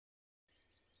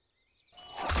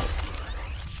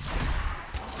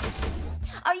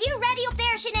Are you ready up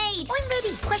there, Sinead? I'm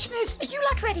ready. Question is, are you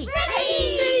lot ready?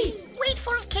 Ready! Wait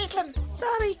for it, Caitlin.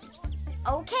 Sorry.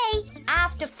 Okay,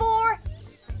 after 4.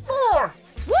 4.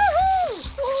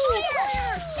 Woohoo!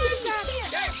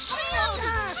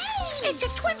 It's a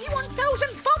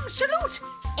 21,000 bomb salute.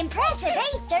 Impressive,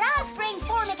 eh? They're all spraying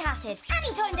formic acid.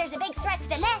 Anytime there's a big threat to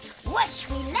the nest, whoosh,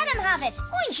 we let them have it.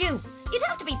 Mind you, you'd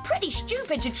have to be pretty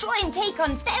stupid to try and take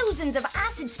on thousands of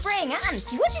acid-spraying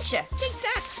ants, wouldn't you? Take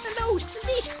that, and those, and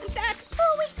this, and that.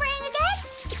 Oh, are we spraying again?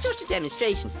 It's just a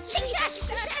demonstration. Take that,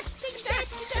 take that.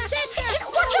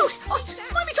 Watch out! Oh,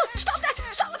 Mommy, stop that!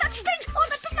 Stop with that stink! Oh,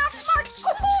 that's not smart!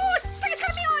 Oh, it's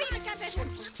got my eyes!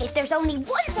 If there's only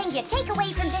one thing you take away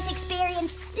from this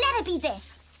experience, let it be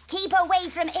this. Keep away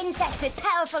from insects with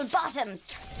powerful bottoms.